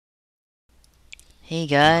Hey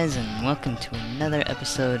guys, and welcome to another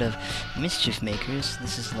episode of Mischief Makers.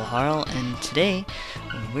 This is Laharl, and today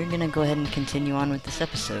we're gonna go ahead and continue on with this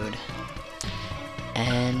episode.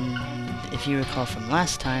 And if you recall from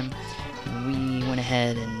last time, we went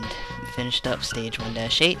ahead and finished up stage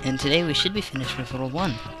 1-8, and today we should be finished with World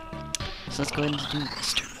 1. So let's go ahead and do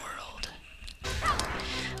Western World.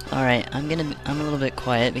 Alright, I'm a little bit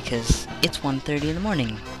quiet because it's 1:30 in the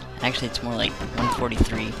morning. Actually, it's more like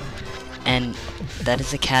 1:43. And that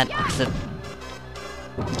is a cat with a...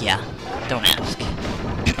 yeah, don't ask.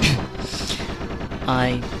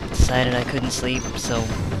 I decided I couldn't sleep, so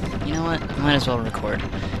you know what? I might as well record.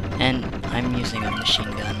 And I'm using a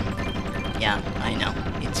machine gun. Yeah, I know.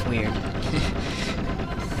 It's weird.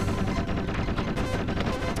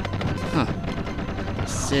 Huh.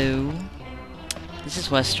 So, this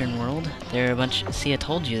is Western World. They're a bunch... see, I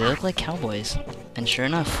told you, they look like cowboys. And sure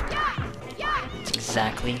enough, it's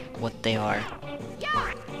exactly what they are.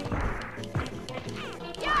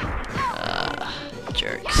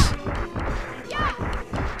 Jerks.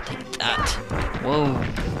 Take that. Whoa.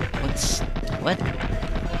 What?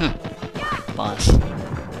 Boss.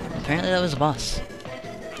 Apparently that was a boss.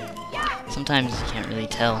 Sometimes you can't really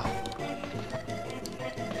tell.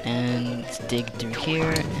 And let's dig through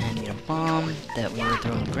here and get a bomb that we were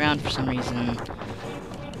throwing on the ground for some reason.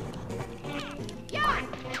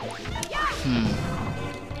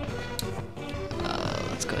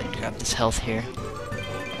 Let's go ahead and grab this health here.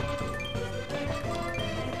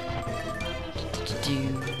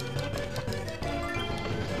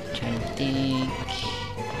 Trying to think.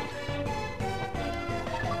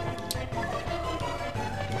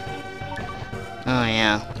 Oh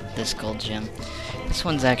yeah, this gold gem. This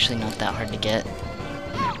one's actually not that hard to get.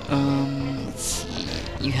 Let's see.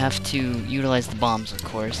 You have to utilize the bombs, of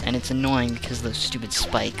course, and it's annoying because of those stupid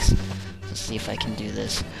spikes. Let's see if I can do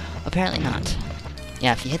this. Apparently not.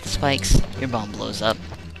 Yeah, if you hit the spikes, your bomb blows up.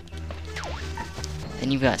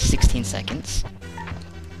 Then you've got 16 seconds.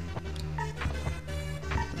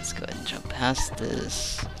 Let's go ahead and jump past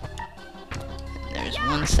this. And there's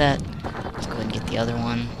one set. Let's go ahead and get the other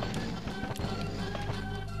one.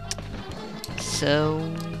 So,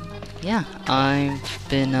 yeah, I've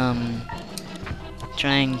been,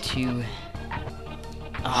 trying to...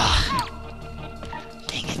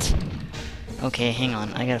 dang it. Okay, hang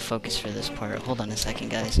on. I gotta focus for this part. Hold on a second,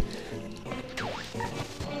 guys.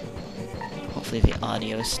 Hopefully the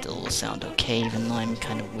audio still will sound okay, even though I'm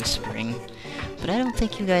kind of whispering. But I don't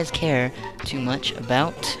think you guys care too much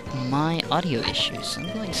about my audio issues, so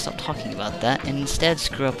I'm going to stop talking about that and instead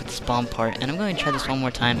screw up with this bomb part, and I'm going to try this one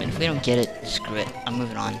more time, and if we don't get it, screw it. I'm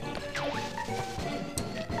moving on.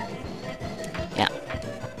 Yeah.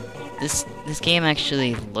 This game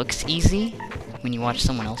actually looks easy when you watch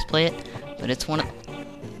someone else play it, but it's one of...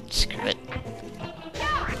 screw it.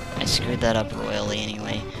 I screwed that up royally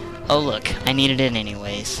anyway. Oh look, I needed it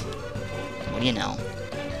anyways. What do you know?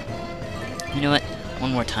 You know what?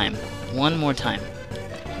 One more time. One more time.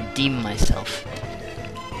 Redeem myself.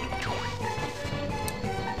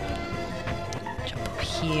 Jump up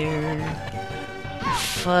here.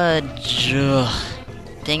 Fudge. Ugh.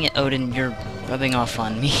 Dang it, Odin, you're rubbing off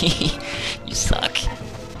on me. You suck.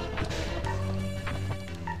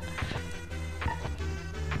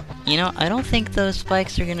 You know, I don't think those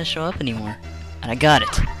spikes are gonna show up anymore. And I got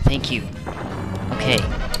it. Thank you. Okay.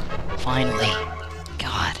 Finally.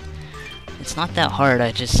 God. It's not that hard,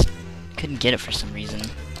 I just couldn't get it for some reason.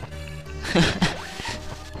 Go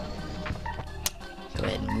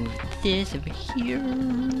ahead and move this over here.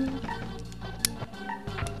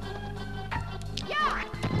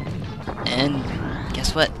 And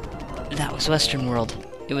guess what? That was Western World.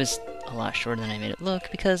 It was a lot shorter than I made it look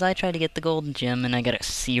because I tried to get the golden gem and I got a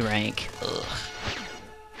C rank. Ugh.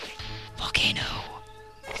 Volcano.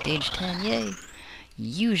 Stage 10, yay!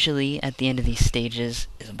 Usually, at the end of these stages,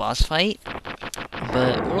 is a boss fight,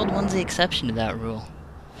 but World 1's the exception to that rule.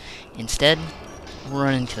 Instead, we're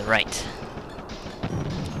running to the right.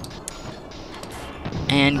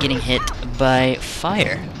 And getting hit by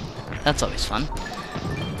fire. That's always fun.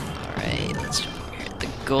 Alright, let's jump over here. The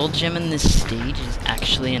gold gem in this stage is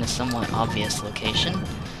actually in a somewhat obvious location.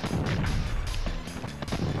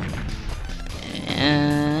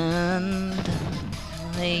 And...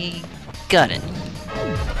 I got it.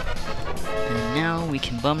 And now we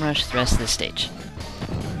can bum rush the rest of the stage.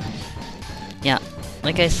 Yeah,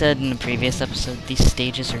 like I said in the previous episode, these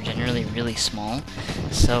stages are generally really small,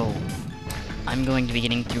 so I'm going to be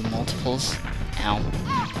getting through multiples,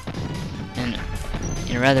 in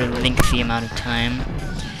a rather lengthy amount of time,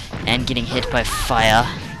 and getting hit by fire.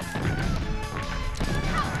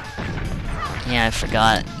 Yeah, I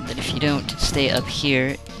forgot that if you don't stay up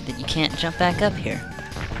here, that you can't jump back up here.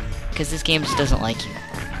 Because this game just doesn't like you.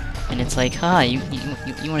 And it's like, you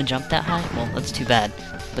want to jump that high? Well, that's too bad.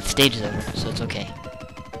 But the stage is over, so it's okay.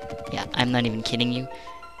 Yeah, I'm not even kidding you.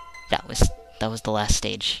 That was the last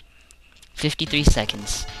stage. 53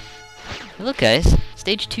 seconds. Hey, look, guys.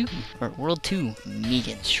 Stage 2, or World 2,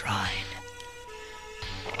 Megan's Shrine.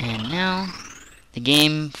 And now, the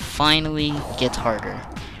game finally gets harder.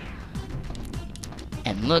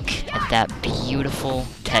 And look at that beautiful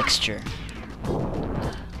texture.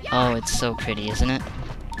 Oh, it's so pretty, isn't it?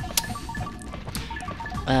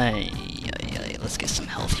 Let's get some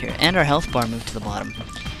health here. And our health bar moved to the bottom.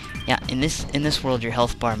 Yeah, in this world, your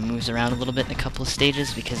health bar moves around a little bit in a couple of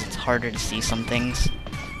stages because it's harder to see some things.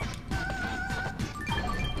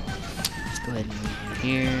 Let's go ahead and move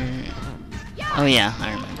here. Oh yeah,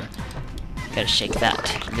 I remember. Gotta shake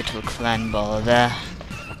that little clan ball there.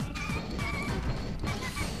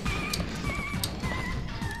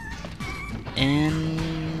 And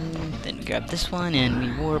then we grab this one and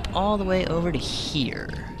we warp all the way over to here.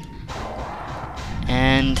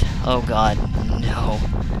 And, oh god, no.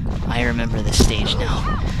 I remember this stage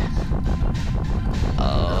now.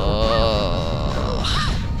 Oh.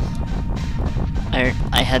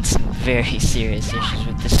 I had some very serious issues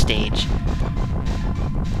with this stage.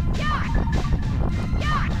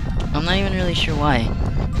 I'm not even really sure why.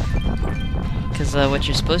 Because what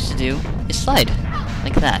you're supposed to do is slide.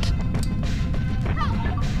 Like that.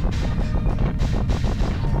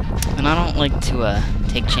 And I don't like to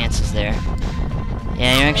take chances there.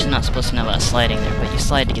 Yeah, you're actually not supposed to know about sliding there, but you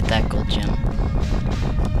slide to get that gold gem.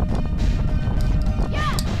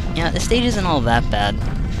 Yeah, the stage isn't all that bad.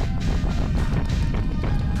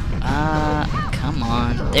 Come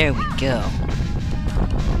on. There we go.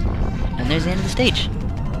 And there's the end of the stage.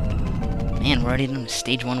 Man, we're already done with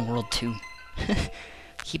Stage 1, World 2.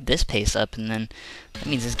 Keep this pace up, and then that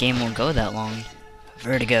means this game won't go that long.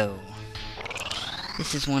 Vertigo.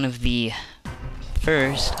 This is one of the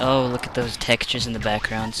first... Oh, look at those textures in the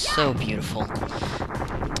background. So beautiful.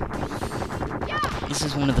 This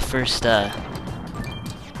is one of the first,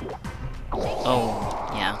 Oh,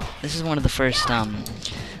 yeah. This is one of the first,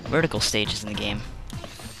 vertical stages in the game.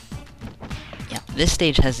 Yeah, this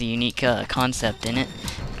stage has a unique, concept in it,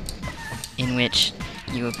 in which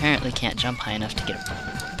you apparently can't jump high enough to get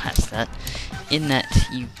past that, in that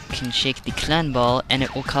you can shake the clan ball and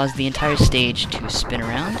it will cause the entire stage to spin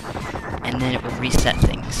around, and then it will reset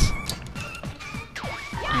things.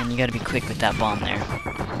 And you gotta be quick with that bomb there.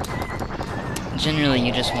 Generally,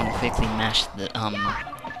 you just want to quickly mash the,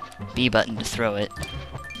 B button to throw it.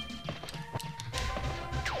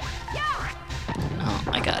 Oh,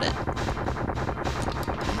 I got it.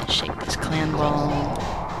 And then shake this clan ball.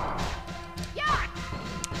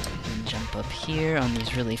 And jump up here on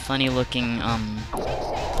these really funny looking,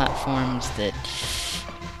 platforms that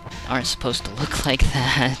aren't supposed to look like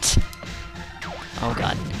that. Oh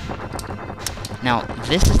god. Now,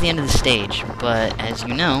 this is the end of the stage, but as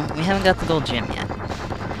you know, we haven't got the gold gem yet.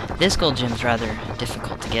 This gold gem is rather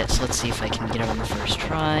difficult to get, so let's see if I can get it on the first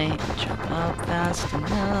try. Jump up fast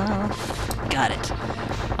enough. Got it.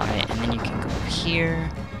 Alright, and then you can go up here.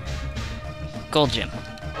 Gold gem.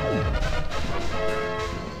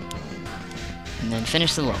 And then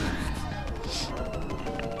finish the level.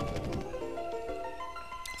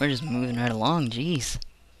 We're just moving right along, jeez.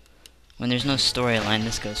 When there's no storyline,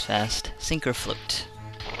 this goes fast. Sink or float.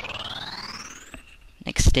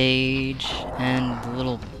 Next stage, and the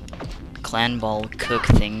little clan ball cook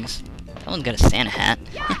things. That one's got a Santa hat.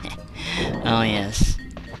 Oh yes.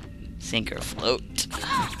 Sink or float.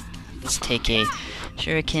 Let's take a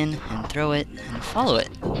shuriken and throw it and follow it.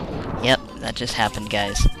 Yep, that just happened,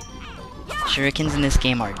 guys. Shurikens in this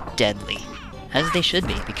game are deadly. As they should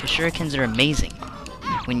be, because shurikens are amazing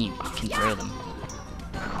when you can throw them.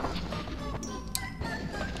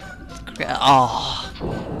 Oh.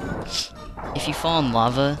 If you fall in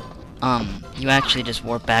lava, you actually just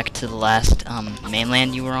warp back to the last,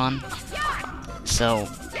 mainland you were on. So,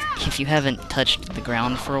 if you haven't touched the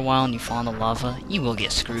ground for a while and you fall in the lava, you will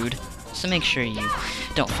get screwed. So make sure you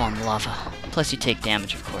don't fall in the lava. Plus you take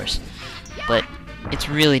damage, of course. But it's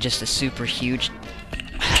really just a super huge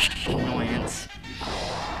annoyance.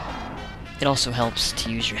 It also helps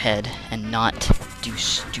to use your head and not do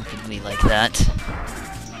stupidly like that.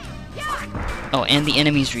 Oh, and the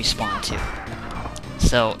enemies respawn too.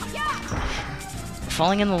 So,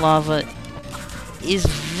 falling in the lava is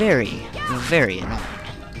very, very annoying.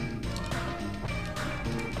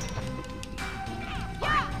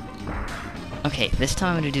 Okay, this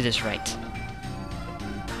time I'm gonna do this right.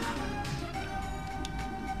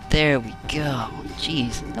 There we go.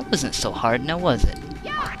 Jeez, that wasn't so hard, now was it?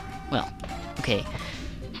 Well, okay.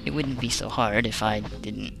 It wouldn't be so hard if I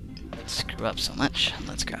didn't screw up so much.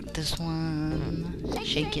 Let's grab this one.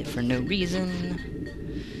 Shake it for no reason.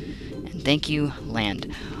 And thank you,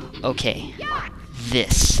 land. Okay.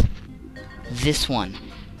 This one.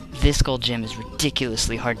 This gold gem is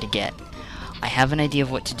ridiculously hard to get. I have an idea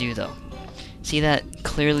of what to do, though. See that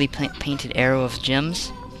clearly painted arrow of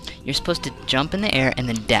gems? You're supposed to jump in the air and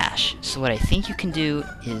then dash. So what I think you can do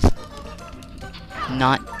is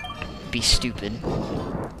not be stupid.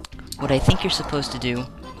 What I think you're supposed to do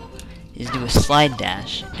is do a slide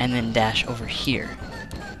dash and then dash over here.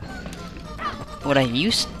 What I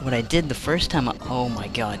did the first time, oh my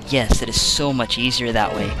god, yes, it is so much easier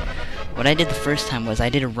that way. What I did the first time was I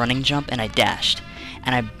did a running jump and I dashed.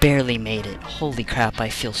 And I barely made it. Holy crap, I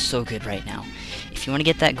feel so good right now. If you want to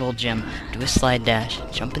get that gold gem, do a slide dash,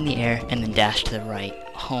 jump in the air, and then dash to the right.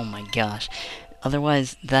 Oh my gosh.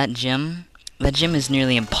 Otherwise, that gem is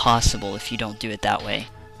nearly impossible if you don't do it that way.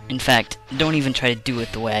 In fact, don't even try to do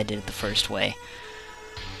it the way I did it the first way.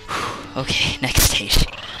 Whew. Okay, next stage.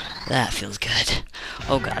 That feels good.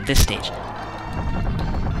 Oh god, this stage.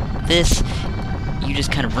 This, you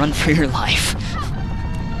just kind of run for your life.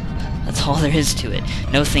 That's all there is to it.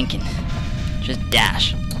 No thinking. Just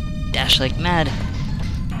dash. Dash like mad.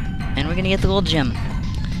 And we're gonna get the gold gem.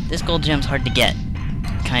 This gold gem's hard to get.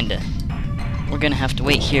 Kinda. We're gonna have to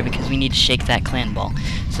wait here because we need to shake that clan ball.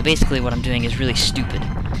 So basically what I'm doing is really stupid.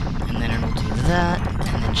 And then it'll do that,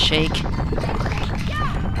 and then shake.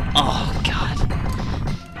 Oh, God.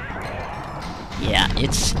 Yeah,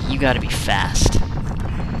 you gotta be fast.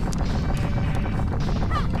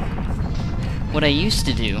 What I used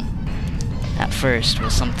to do at first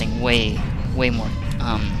was something way more,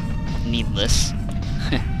 needless.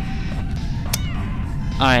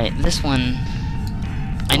 Alright, this one,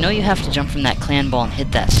 I know you have to jump from that clan ball and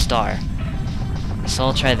hit that star. So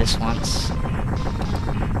I'll try this once.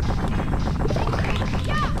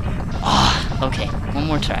 Ah, okay, one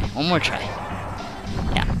more try.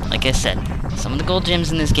 Yeah, like I said, some of the gold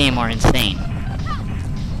gems in this game are insane.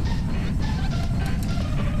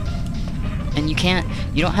 And you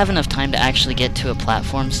don't have enough time to actually get to a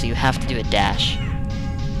platform, so you have to do a dash.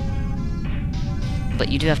 But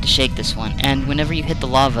you do have to shake this one, and whenever you hit the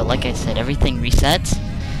lava, like I said, everything resets,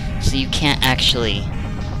 so you can't actually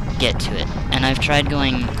get to it. And I've tried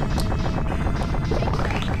going...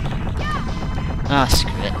 Ah,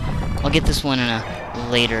 screw it. I'll get this one in a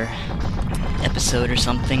later episode or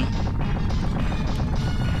something.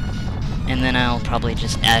 And then I'll probably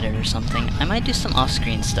just add it or something. I might do some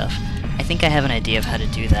off-screen stuff. I think I have an idea of how to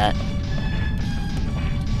do that.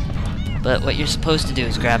 But what you're supposed to do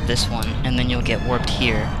is grab this one, and then you'll get warped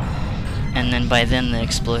here. And then by then the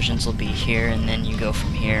explosions will be here, and then you go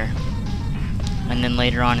from here. And then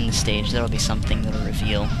later on in the stage, there'll be something that'll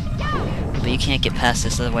reveal. But you can't get past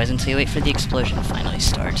this otherwise until you wait for the explosion to finally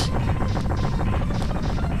start.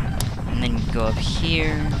 And then you go up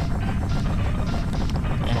here.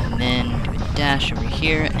 And then do a dash over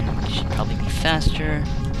here, and you should probably be faster.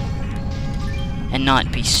 And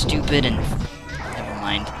not be stupid and... Never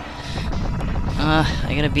mind.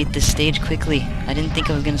 I gotta beat this stage quickly. I didn't think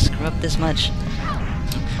I was gonna screw up this much.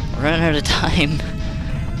 We're running out of time.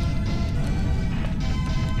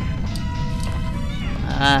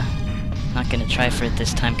 Not gonna try for it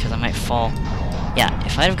this time because I might fall. Yeah,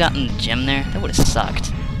 if I'd have gotten the gem there, that would have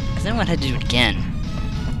sucked. Because then I would have had to do it again.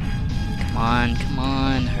 Come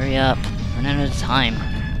on, hurry up. We're running out of time.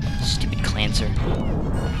 Stupid Clancer.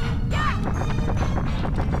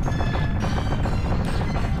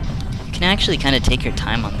 You can actually kind of take your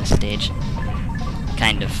time on this stage.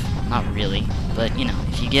 Kind of. Not really. But, you know,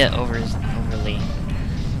 if you get overly...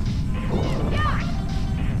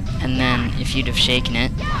 And then, if you'd have shaken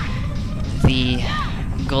it, the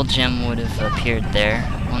gold gem would have appeared there.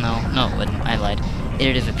 Well, no it wouldn't. I lied. It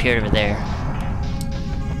would have appeared over there.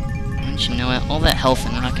 And you know what? All that health,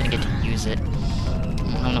 and we're not going to get to use it. I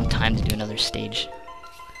don't have enough time to do another stage.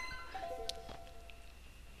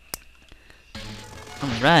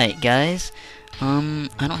 Alright, guys. I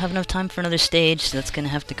don't have enough time for another stage, so that's going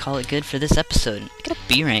to have to call it good for this episode. I got a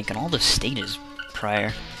B rank on all those stages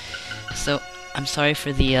prior. So, I'm sorry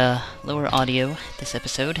for the lower audio this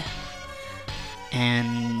episode.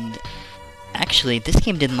 And actually, this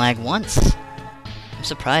game didn't lag once. I'm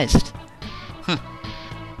surprised. Huh.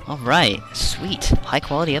 Alright, sweet. High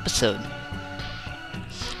quality episode.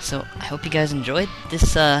 So, I hope you guys enjoyed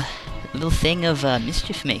this little thing of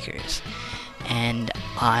Mischief Makers. And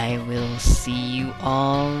I will see you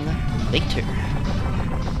all later.